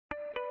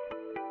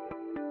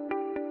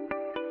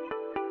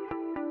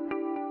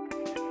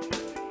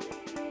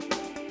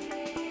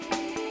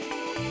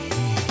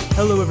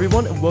Hello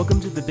everyone, and welcome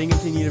to the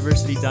Binghamton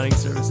University Dining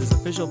Services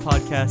official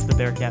podcast, The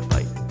Bearcat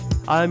Bite.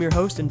 I am your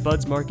host and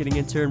Bud's marketing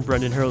intern,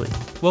 Brendan Hurley.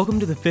 Welcome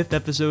to the 5th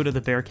episode of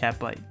The Bearcat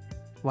Bite.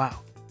 Wow,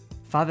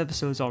 5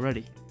 episodes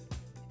already.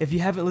 If you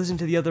haven't listened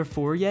to the other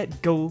 4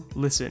 yet, go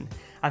listen.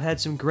 I've had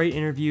some great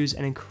interviews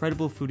and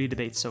incredible foodie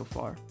debates so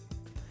far.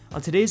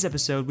 On today's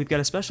episode, we've got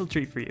a special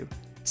treat for you.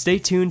 Stay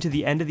tuned to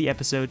the end of the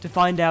episode to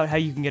find out how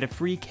you can get a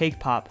free cake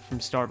pop from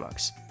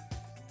Starbucks.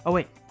 Oh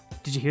wait,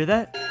 did you hear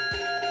that?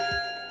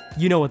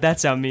 You know what that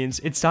sound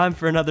means. It's time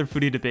for another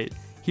foodie debate.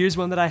 Here's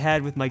one that I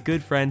had with my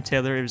good friend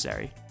Taylor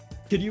Irizarry.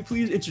 Could you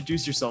please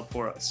introduce yourself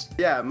for us?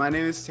 Yeah, my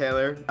name is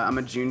Taylor. I'm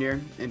a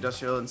junior,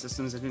 industrial and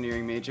systems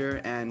engineering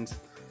major, and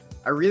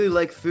I really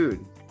like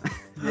food.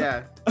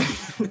 Yeah.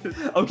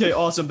 Okay,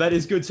 awesome. That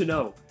is good to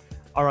know.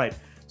 All right.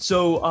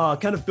 So,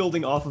 kind of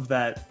building off of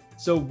that.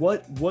 So,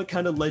 what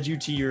kind of led you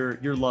to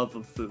your love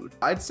of food?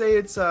 I'd say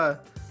it's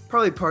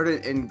probably part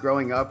of in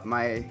growing up.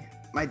 My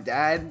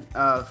dad,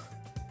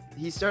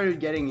 he started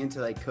getting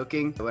into like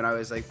cooking when I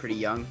was like pretty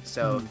young,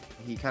 so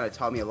he kind of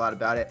taught me a lot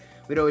about it.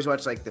 We'd always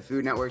watch like the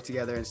Food Network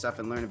together and stuff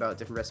and learn about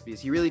different recipes.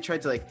 He really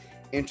tried to like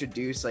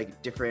introduce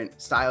like different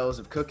styles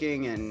of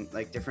cooking and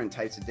like different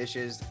types of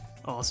dishes.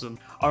 Awesome.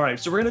 All right,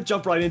 so we're gonna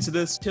jump right into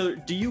this. Taylor,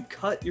 do you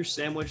cut your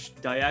sandwich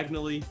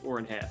diagonally or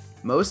in half?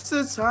 Most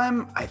of the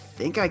time, I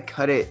think I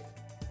cut it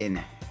in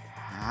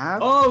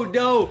half. Oh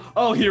no!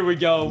 Oh, here we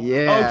go.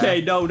 Yeah.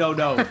 Okay,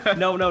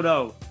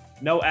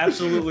 no,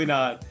 absolutely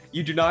not.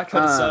 You do not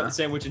cut the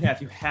sandwich in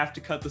half. You have to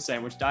cut the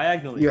sandwich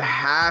diagonally. You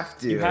have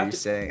to. You're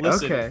saying?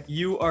 Listen, okay.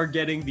 You are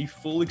getting the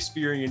full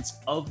experience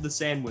of the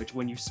sandwich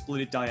when you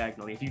split it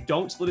diagonally. If you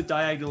don't split it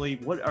diagonally,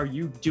 what are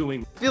you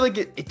doing? I feel like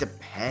it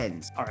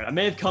depends. All right, I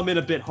may have come in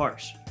a bit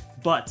harsh,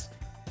 but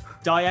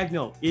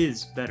diagonal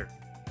is better.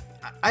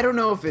 I don't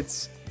know if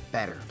it's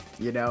better,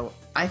 you know?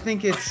 I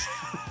think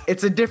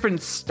it's a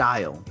different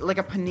style. Like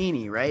a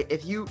panini, right?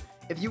 If you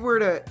were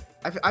to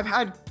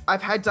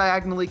I've had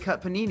diagonally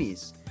cut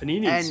paninis.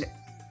 And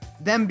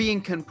them being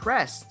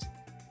compressed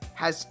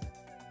has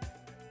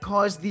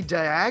caused the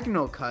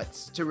diagonal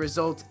cuts to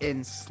result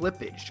in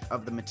slippage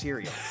of the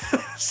material.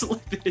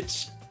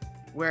 Slippage.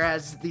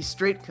 Whereas the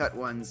straight cut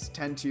ones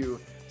tend to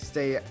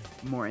stay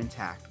more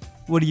intact.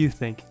 What do you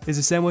think? Is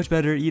a sandwich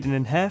better eaten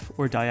in half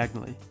or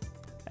diagonally?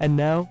 And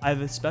now, I have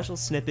a special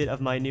snippet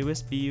of my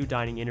newest BU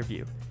Dining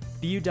interview.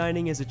 BU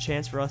Dining is a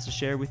chance for us to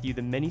share with you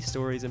the many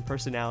stories and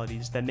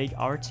personalities that make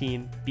our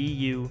team,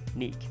 BU,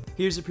 unique.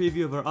 Here's a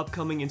preview of our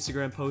upcoming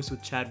Instagram post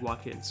with Chad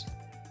Watkins.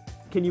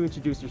 Can you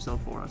introduce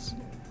yourself for us?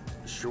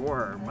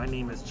 Sure, my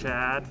name is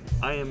Chad.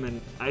 I am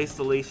an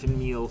isolation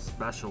meal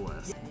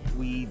specialist.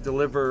 We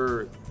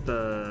deliver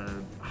the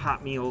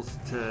hot meals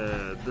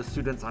to the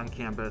students on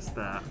campus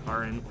that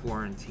are in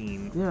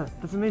quarantine. Yeah,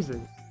 that's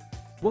amazing.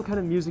 What kind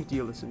of music do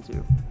you listen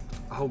to?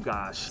 Oh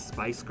gosh,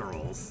 Spice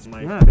Girls,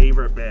 my Yeah.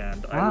 favorite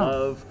band. Wow. I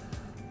love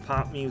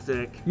pop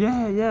music,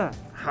 Yeah.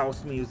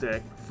 house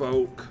music,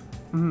 folk.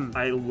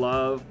 I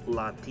love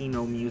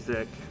Latino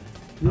music.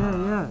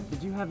 Yeah.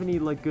 Did you have any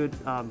good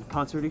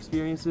concert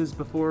experiences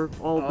before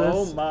all this?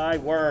 Oh my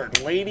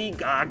word, Lady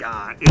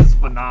Gaga is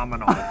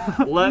phenomenal.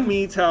 Let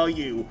me tell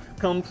you,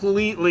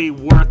 completely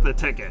worth the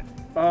ticket.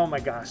 Oh my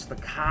gosh, the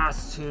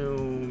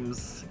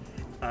costumes,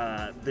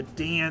 the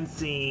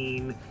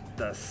dancing,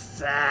 the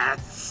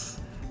sets.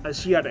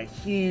 She had a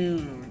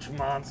huge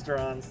monster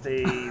on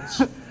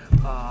stage.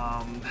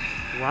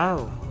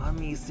 Wow. Let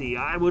me see.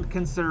 I would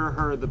consider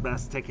her the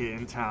best ticket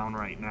in town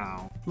right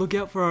now. Look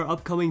out for our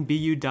upcoming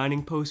BU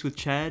Dining post with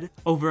Chad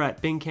over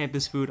at Bing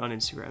Campus Food on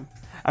Instagram.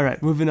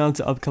 Alright, moving on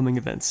to upcoming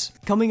events.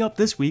 Coming up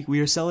this week, we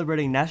are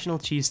celebrating National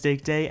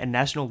Cheesesteak Day and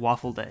National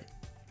Waffle Day.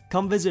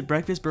 Come visit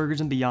Breakfast Burgers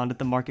and Beyond at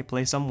the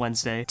Marketplace on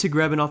Wednesday to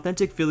grab an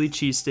authentic Philly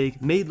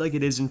cheesesteak made like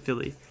it is in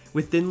Philly,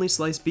 with thinly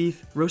sliced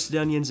beef, roasted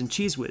onions, and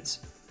cheese whiz.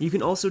 You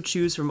can also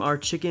choose from our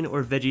chicken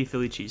or veggie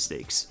Philly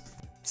cheesesteaks.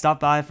 Stop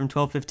by from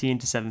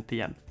 12:15 to 7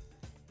 p.m.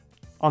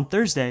 On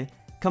Thursday,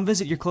 come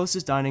visit your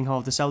closest dining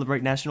hall to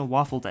celebrate National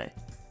Waffle Day.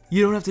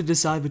 You don't have to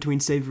decide between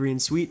savory and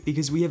sweet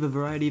because we have a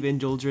variety of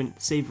indulgent,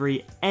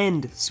 savory,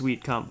 and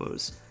sweet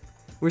combos.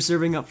 We're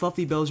serving up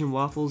fluffy Belgian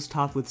waffles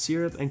topped with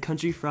syrup and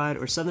country fried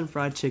or southern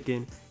fried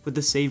chicken with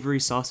the savory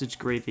sausage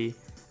gravy,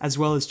 as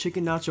well as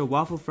chicken nacho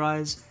waffle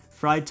fries,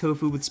 fried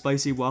tofu with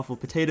spicy waffle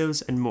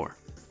potatoes, and more.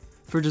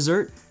 For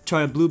dessert,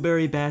 try a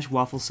blueberry bash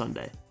waffle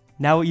sundae.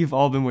 Now what you've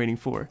all been waiting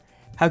for.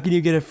 How can you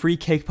get a free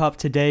cake pop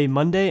today,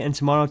 Monday, and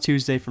tomorrow,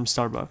 Tuesday from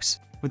Starbucks?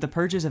 With the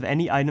purchase of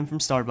any item from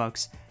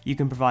Starbucks, you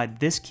can provide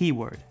this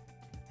keyword.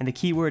 And the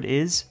keyword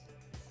is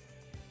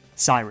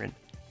siren.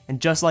 And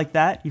just like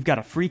that, you've got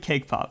a free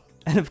cake pop.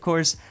 And of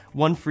course,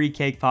 one free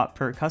cake pop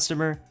per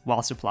customer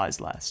while supplies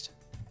last.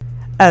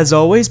 As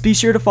always, be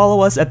sure to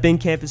follow us at Bing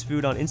Campus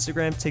Food on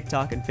Instagram,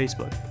 TikTok, and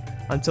Facebook.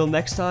 Until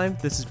next time,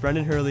 this is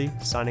Brendan Hurley,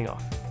 signing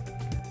off.